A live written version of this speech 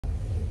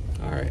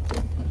All right.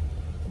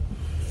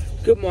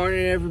 Good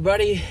morning,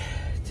 everybody.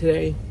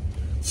 Today,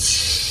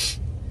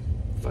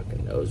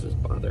 fucking nose was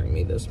bothering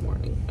me this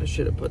morning. I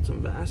should have put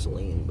some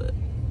Vaseline, but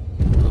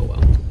oh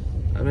well.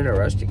 I'm in a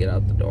rush to get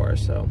out the door,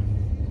 so.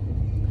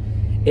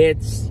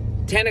 It's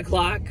 10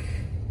 o'clock,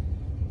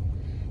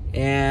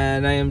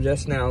 and I am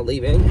just now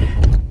leaving.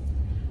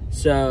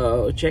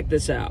 So, check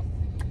this out.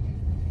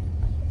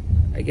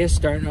 I guess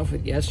starting off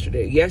with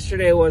yesterday.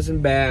 Yesterday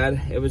wasn't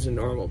bad. It was a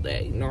normal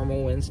day.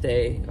 Normal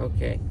Wednesday.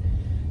 Okay.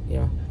 You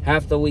know,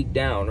 half the week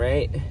down,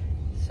 right?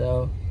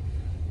 So,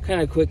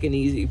 kind of quick and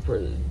easy for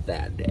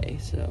that day.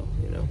 So,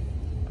 you know.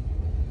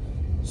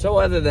 So,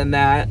 other than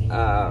that,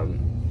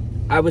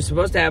 I was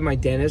supposed to have my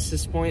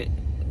dentist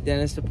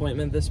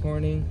appointment this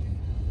morning,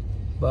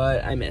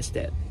 but I missed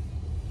it.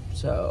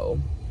 So,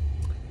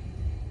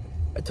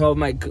 I told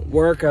my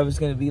work I was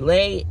going to be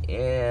late,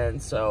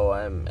 and so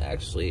I'm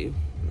actually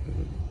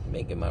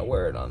making my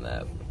word on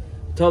that.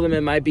 Told them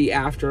it might be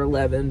after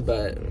 11,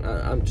 but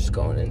I'm just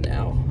going in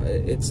now.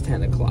 It's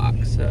 10 o'clock,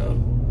 so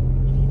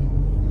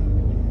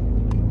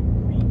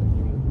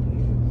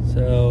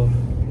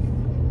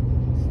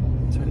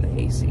turn the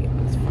AC on.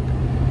 It's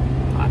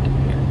fucking hot in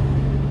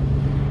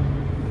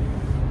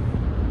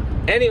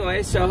here.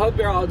 Anyway, so I hope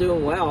you're all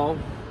doing well.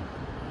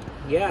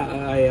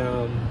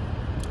 Yeah,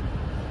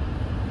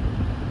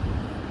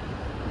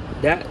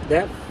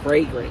 that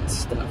fragrance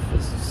stuff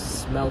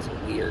smells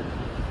weird.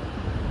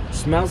 It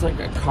smells like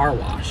a car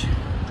wash.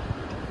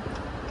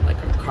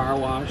 Like a car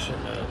wash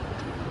and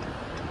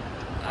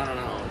I don't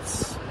know,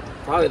 it's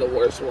probably the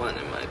worst one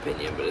in my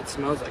opinion, but it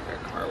smells like a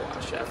car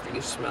wash after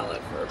you smell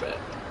it for a bit.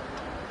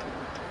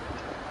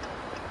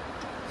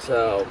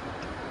 So,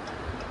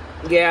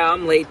 yeah,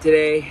 I'm late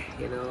today.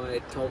 You know, I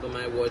told them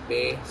I would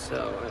be,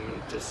 so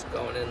I'm just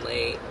going in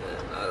late.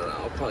 And I don't know,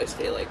 I'll probably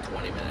stay like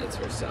 20 minutes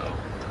or so.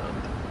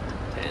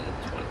 10, 20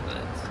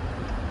 minutes.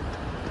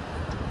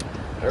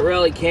 I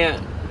really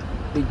can't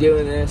be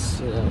doing this,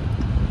 you know.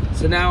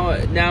 So now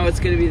it's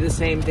going to be the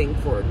same thing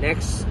for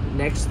next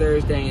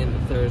Thursday and the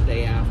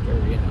Thursday after,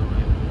 you know.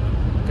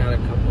 I've got a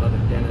couple other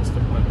dentist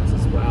appointments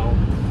as well.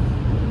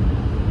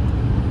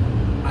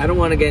 I don't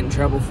want to get in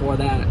trouble for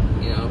that,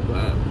 you know,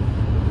 but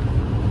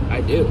I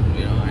do,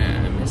 you know.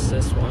 I missed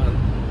this one,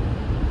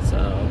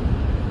 so.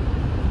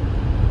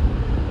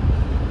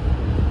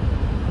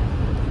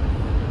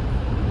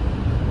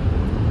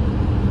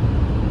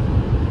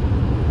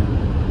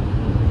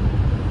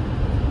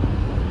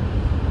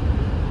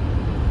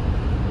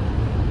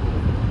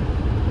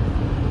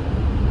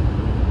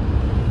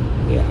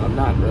 I'm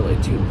not really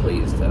too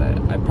pleased that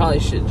I probably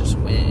should just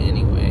win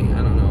anyway.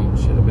 I don't know.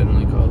 Should have been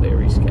like, oh, they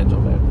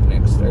rescheduled it for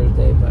next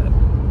Thursday, but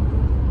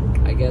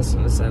I guess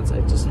in a sense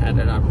I just had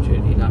an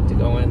opportunity not to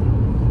go in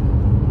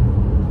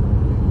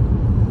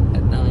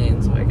at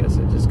 9, so I guess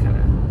I just kind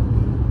of,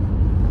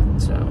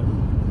 so.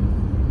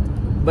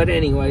 But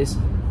anyways,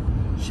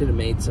 should have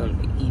made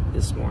something to eat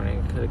this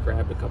morning. Could have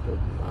grabbed a couple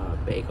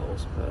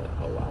bagels, but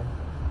oh well.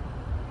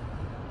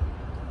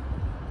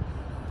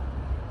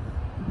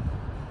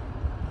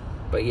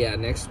 But yeah,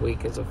 next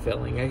week is a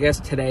filling. I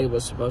guess today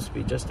was supposed to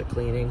be just a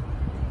cleaning.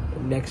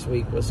 Next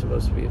week was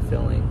supposed to be a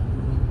filling.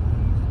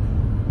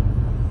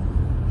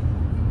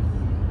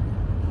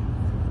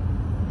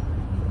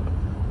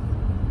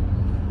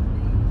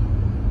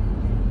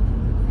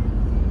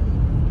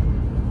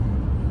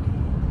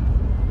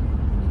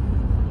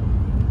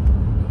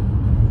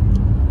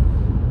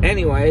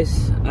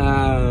 Anyways,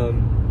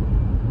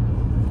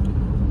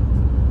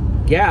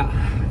 yeah,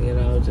 you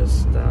know,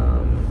 just,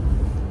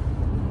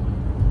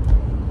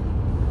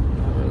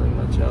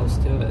 else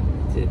to it,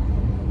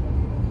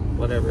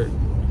 whatever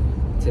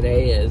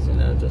today is, you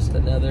know, just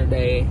another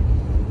day.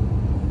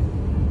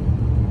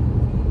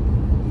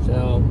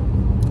 So,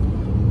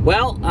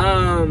 well,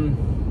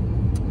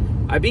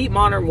 I beat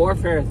Modern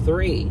Warfare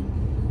 3,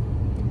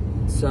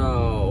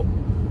 so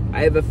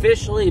I have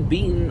officially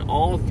beaten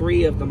all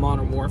 3 of the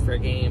Modern Warfare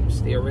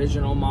games, the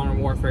original Modern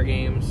Warfare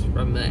games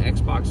from the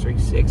Xbox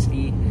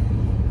 360.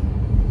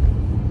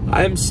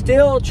 I'm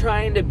still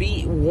trying to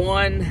beat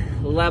one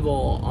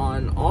level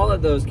on all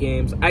of those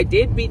games. I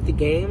did beat the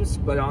games,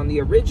 but on the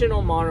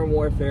original Modern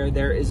Warfare,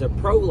 there is an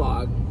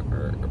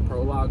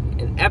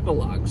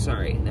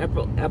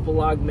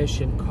epilogue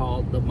mission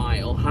called the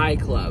Mile High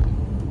Club,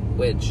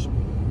 which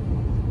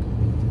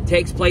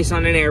takes place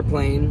on an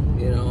airplane,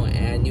 you know,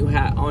 and you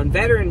have, on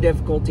veteran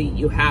difficulty,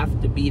 you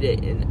have to beat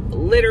it in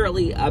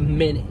literally a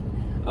minute,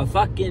 a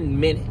fucking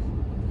minute.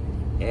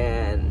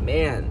 And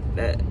man,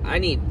 that I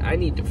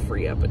need to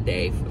free up a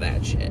day for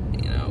that shit,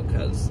 you know,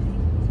 because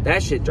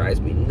that shit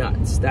drives me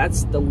nuts.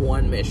 That's the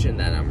one mission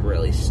that I'm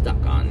really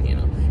stuck on, you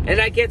know.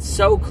 And I get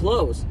so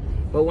close,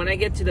 but when I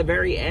get to the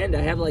very end, I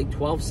have like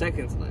 12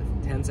 seconds left,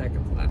 10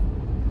 seconds left.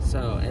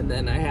 So, and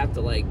then I have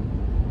to like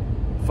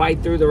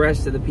fight through the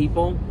rest of the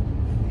people,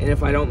 and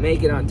if I don't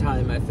make it on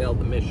time, I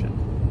failed the mission.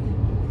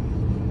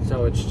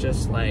 So it's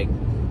just like,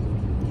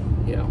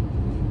 you know,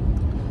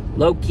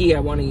 low key,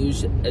 I want to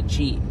use a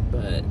cheat.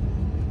 But,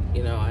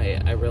 you know,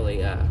 I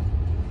really, I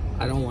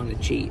don't want to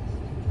cheat.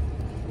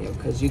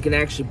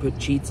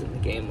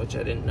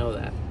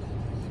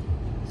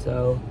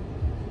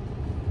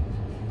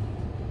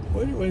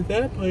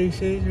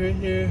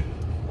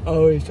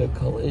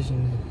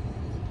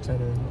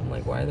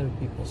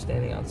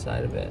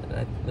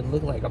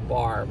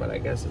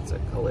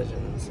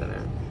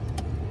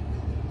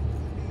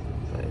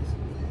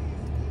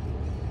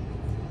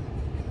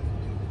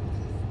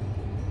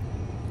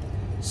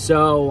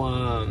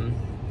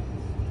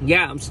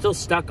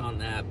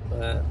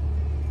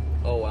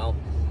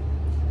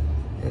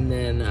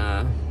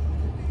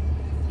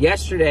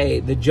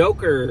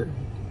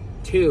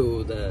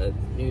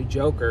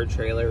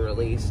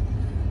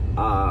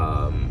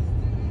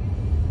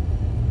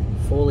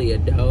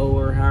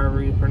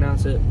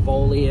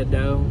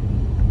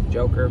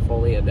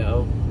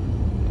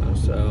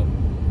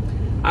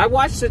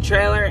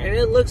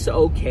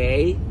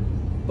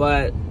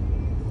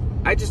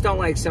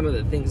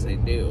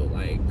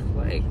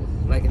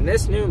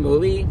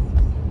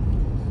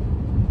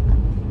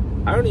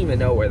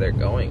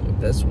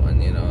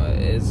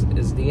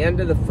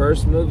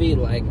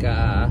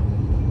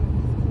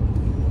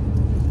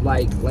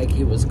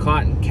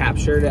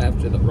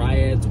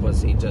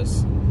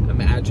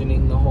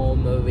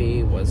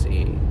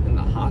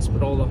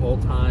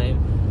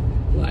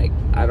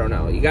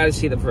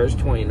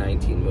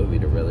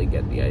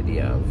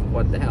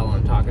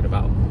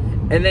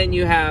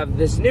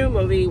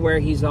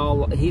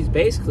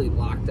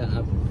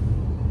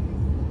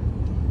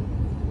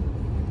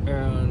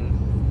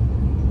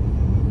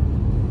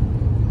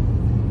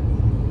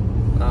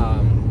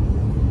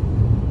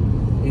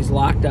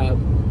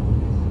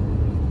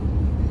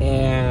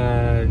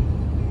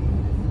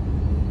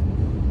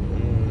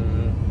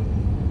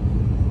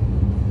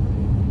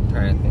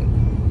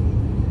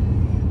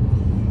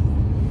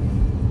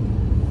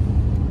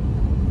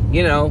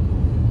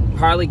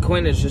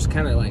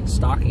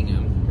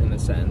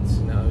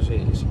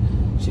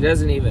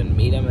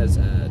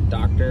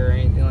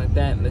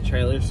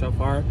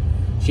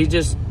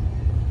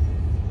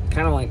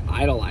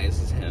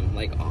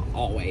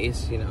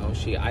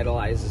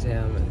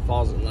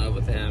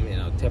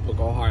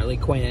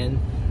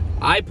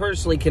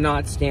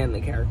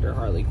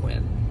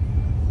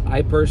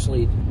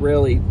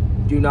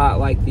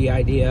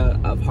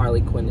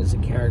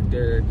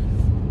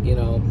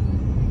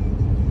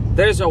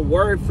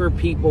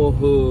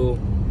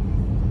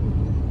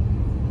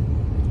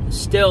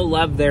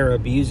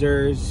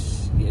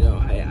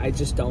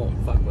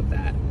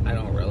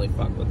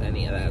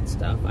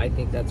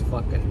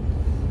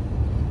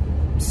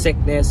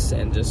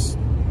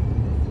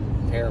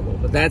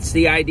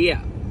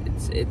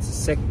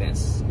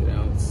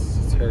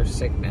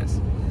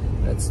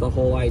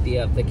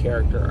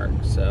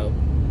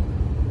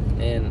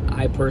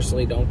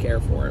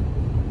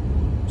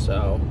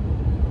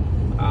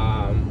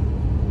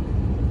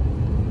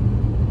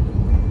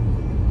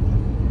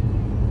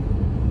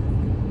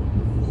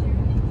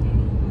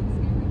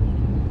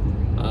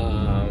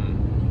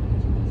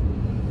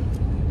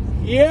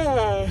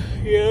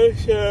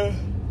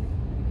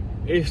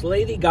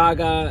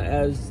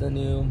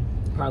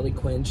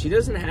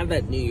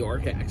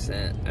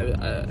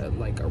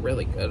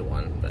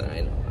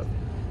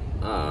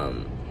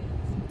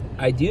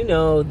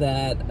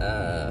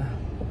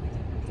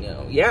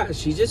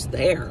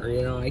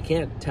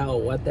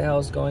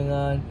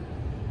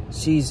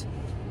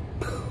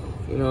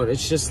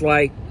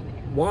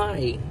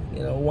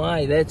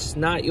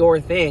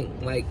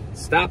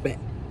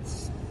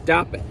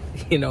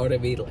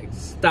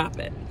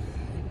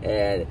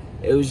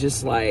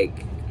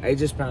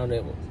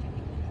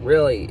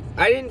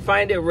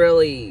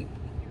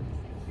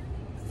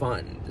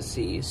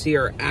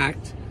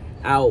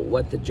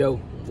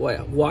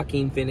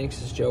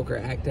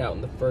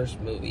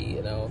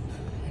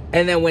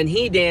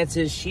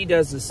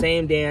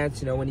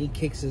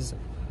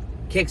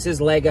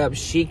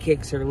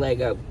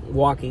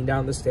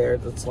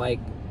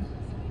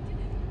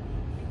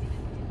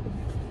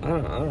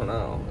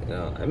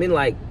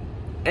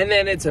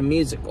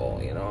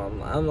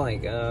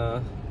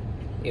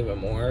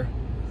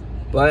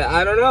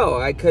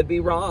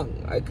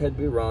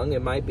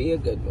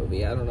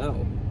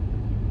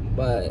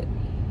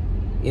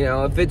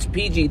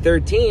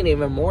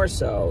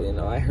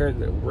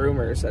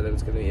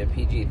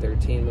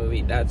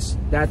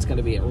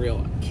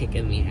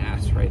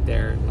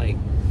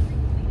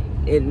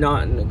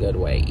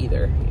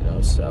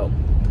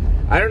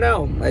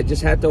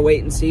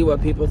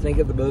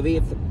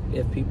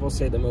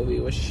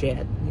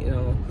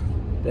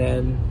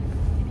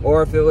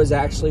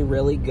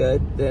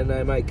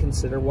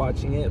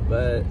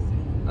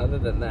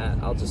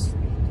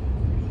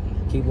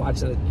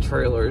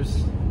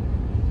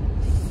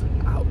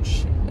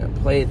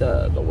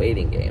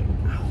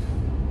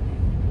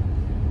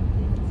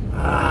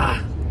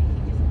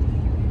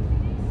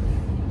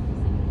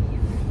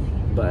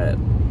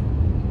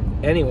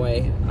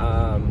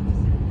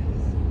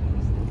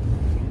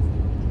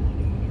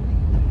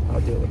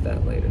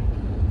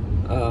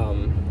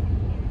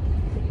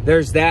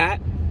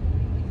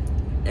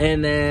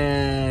 And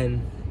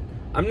then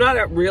I'm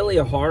not really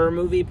a horror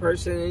movie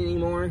person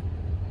anymore.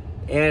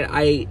 And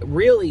I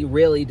really,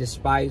 really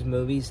despise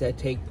movies that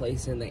take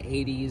place in the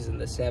 80s and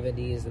the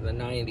 70s and the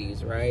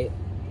 90s, right?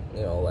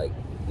 You know,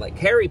 like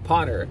Harry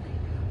Potter.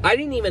 I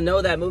didn't even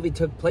know that movie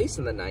took place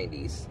in the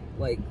 90s.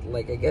 Like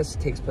I guess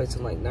it takes place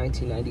in like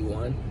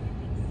 1991.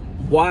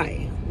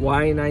 Why?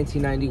 Why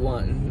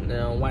 1991?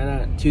 No, why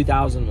not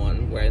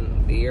 2001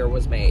 when the year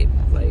was made?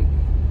 Like,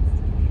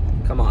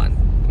 come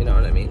on, you know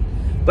what I mean?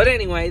 But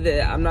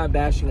anyway, I'm not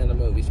bashing on the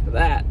movies for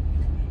that.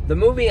 The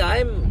movie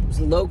I'm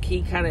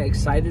low-key kind of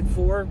excited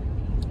for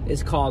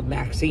is called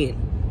Maxine.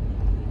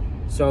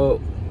 So,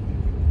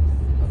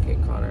 okay,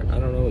 Connor, I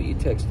don't know what you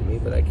texted me,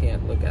 but I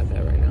can't look at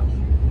that right now.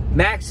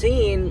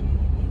 Maxine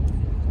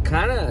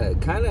kind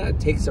of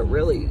takes a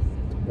really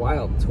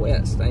wild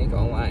twist, I ain't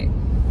gonna lie.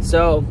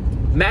 So,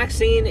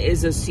 Maxine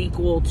is a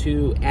sequel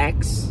to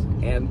X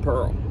and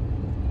Pearl.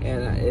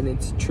 And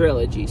it's a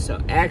trilogy. So,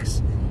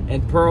 X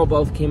and Pearl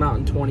both came out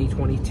in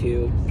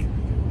 2022.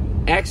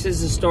 X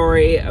is a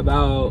story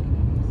about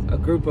a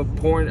group of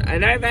porn,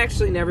 and I've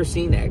actually never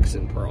seen X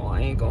and Pearl.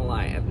 I ain't gonna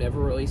lie, I've never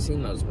really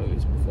seen those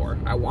movies before.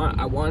 I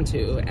want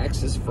to.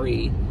 X is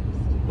free,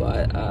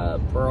 but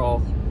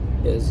Pearl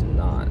is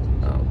not.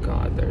 Oh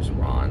God, there's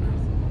Ron.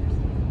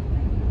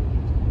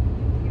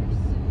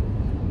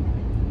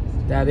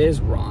 That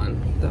is Ron.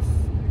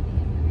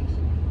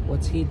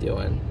 What's he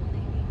doing?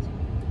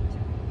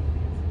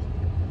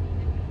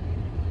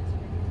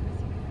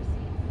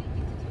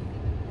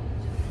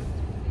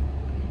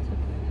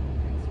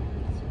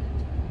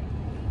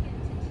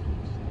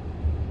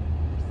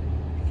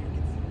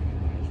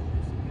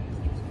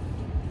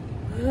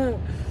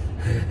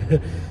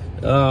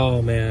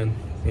 Oh man,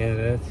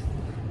 yeah,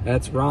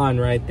 that's Ron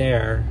right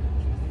there.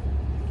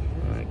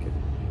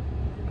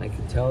 I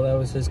could tell that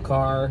was his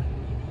car.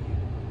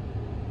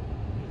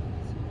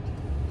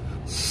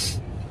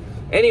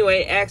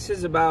 Anyway, X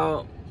is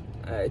about.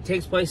 It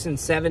takes place in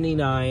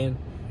 '79.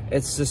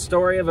 It's the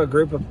story of a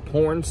group of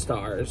porn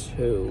stars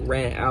who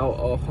rent out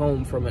a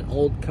home from an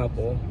old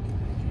couple,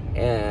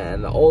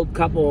 and the old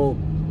couple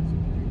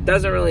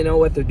doesn't really know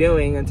what they're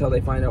doing until they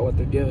find out what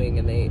they're doing,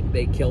 and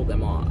they kill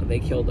them all. They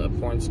kill the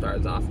porn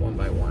stars off one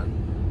by one.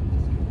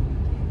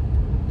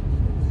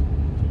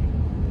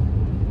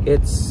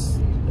 It's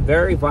a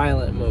very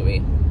violent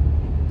movie.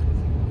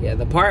 Yeah,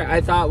 the part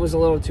I thought was a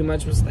little too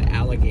much was the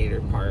alligator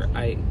part.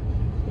 I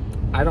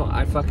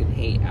fucking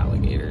hate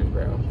alligators,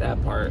 bro.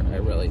 That part I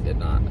really did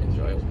not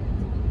enjoy.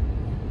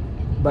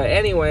 But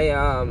anyway,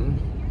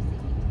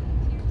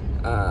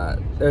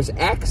 there's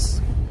X,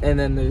 and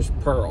then there's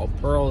Pearl.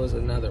 Pearl is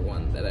another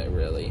one that I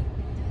really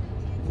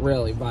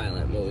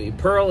violent movie.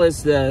 Pearl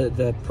is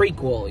the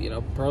prequel, you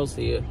know.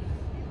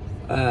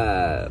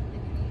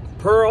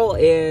 Pearl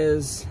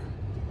is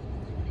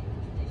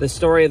the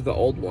story of the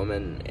old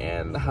woman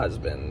and the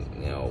husband,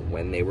 you know,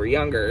 when they were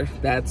younger.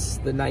 That's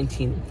the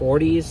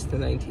 1940s to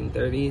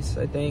 1930s,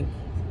 I think.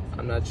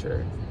 I'm not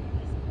sure.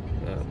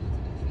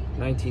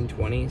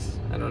 1920s?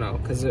 I don't know.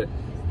 Because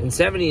in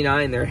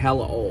 79, they're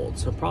hella old.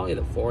 So probably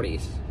the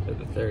 40s or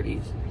the 30s.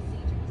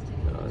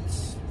 You know,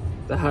 it's,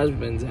 the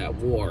husband's at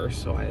war,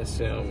 so I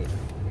assume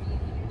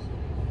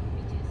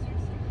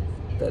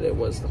that it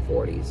was the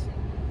 40s.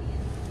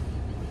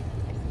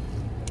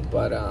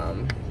 But,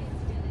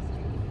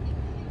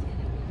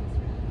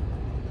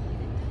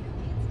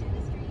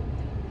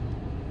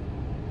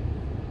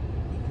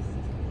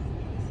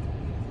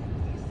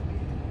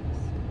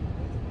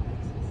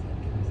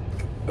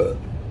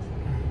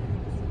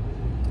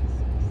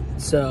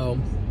 so,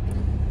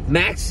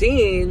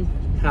 Maxine,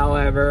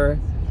 however,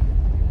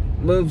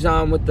 moves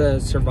on with the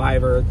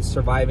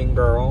surviving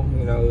girl,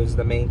 you know, who's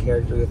the main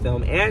character of the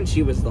film, and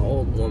she was the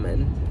old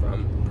woman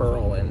from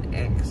Pearl and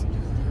X.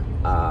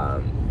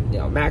 You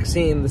know,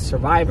 Maxine, the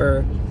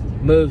survivor,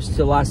 moves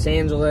to Los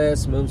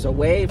Angeles, moves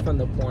away from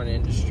the porn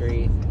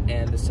industry,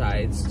 and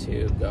decides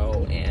to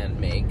go and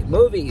make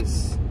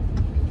movies.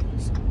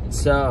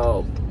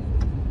 So,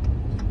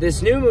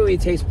 this new movie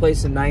takes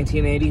place in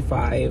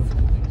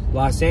 1985,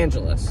 Los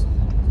Angeles.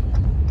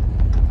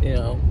 You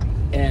know,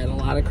 and a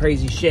lot of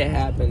crazy shit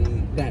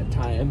happened that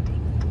time.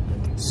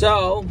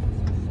 So,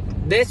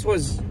 this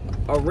was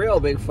a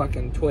real big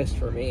fucking twist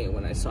for me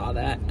when I saw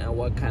that. And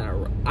what kind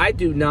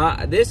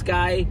of... This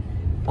guy,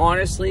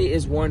 honestly,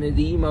 is one of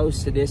the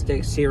most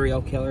sadistic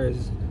serial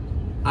killers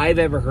I've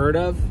ever heard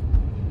of.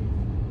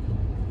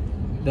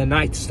 The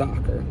Night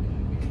Stalker.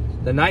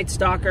 The Night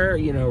Stalker,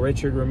 you know,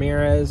 Richard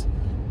Ramirez.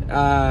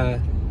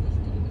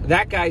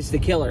 That guy's the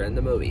killer in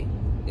the movie.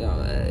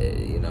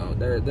 You know,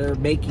 they're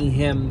making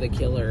him the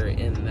killer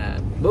in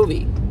that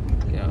movie.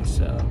 You know,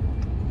 so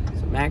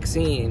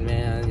Maxine,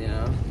 man, you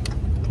know,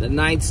 the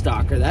Night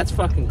Stalker. That's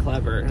fucking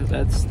clever.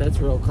 That's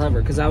real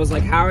clever. Because I was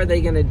like, how are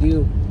they gonna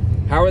do that?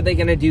 How are they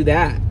gonna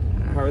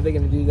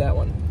do that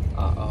one?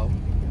 I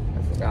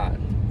forgot.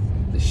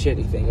 The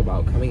shitty thing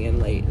about coming in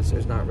late is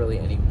there's not really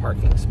any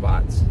parking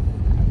spots.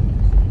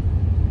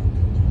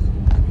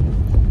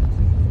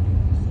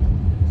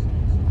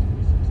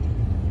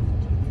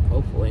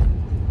 Hopefully.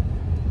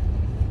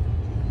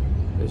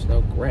 There's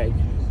no Greg.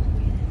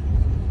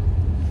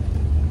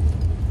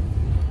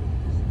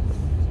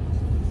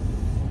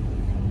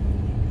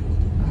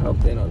 I hope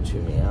they don't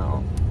chew me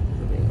out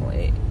for being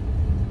late.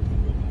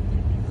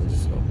 I'm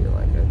just gonna be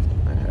like,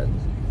 I had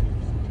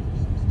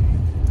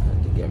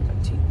to get my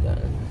teeth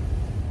done.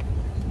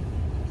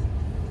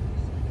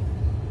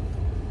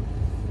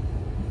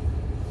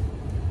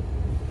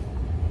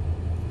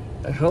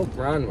 I hope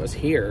Ron was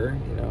here,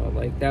 you know,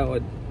 like that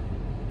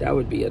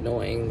would be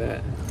annoying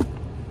that.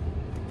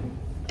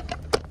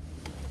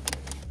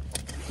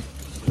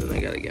 Then I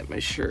gotta get my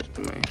shirt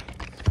and my.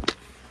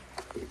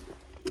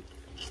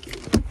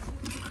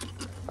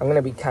 I'm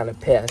gonna be kind of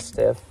pissed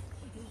if,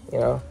 you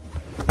know.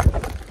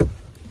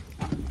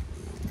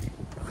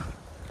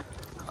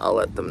 I'll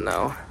let them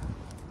know.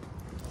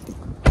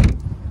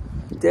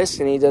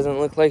 Destiny doesn't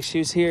look like she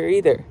was here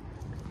either.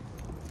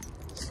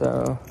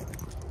 So.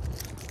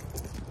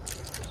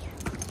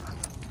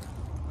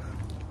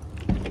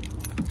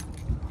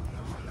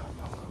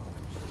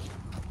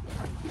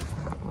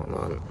 Hold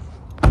on.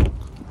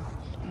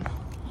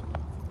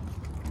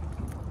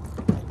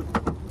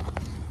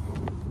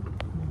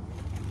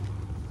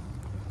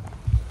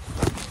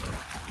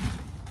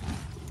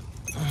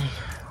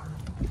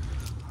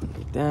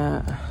 Like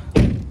that.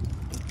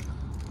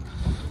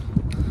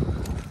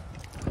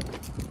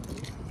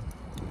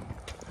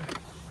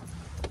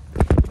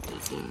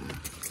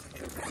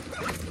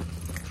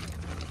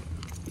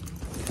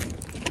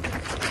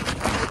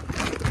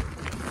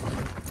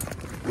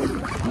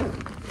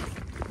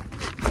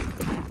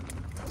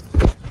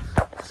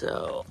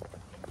 So,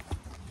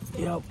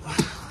 yep.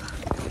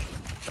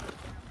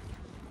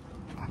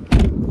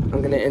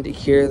 I'm gonna end it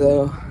here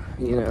though,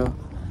 you know.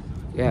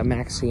 Yeah,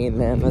 Maxine,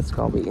 man, that's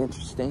gonna be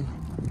interesting.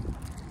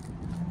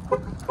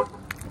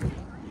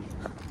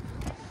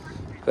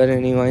 But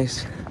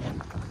anyways,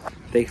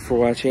 thanks for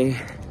watching.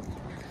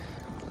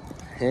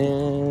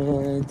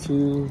 And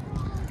to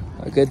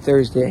a good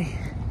Thursday.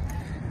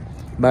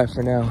 Bye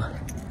for now.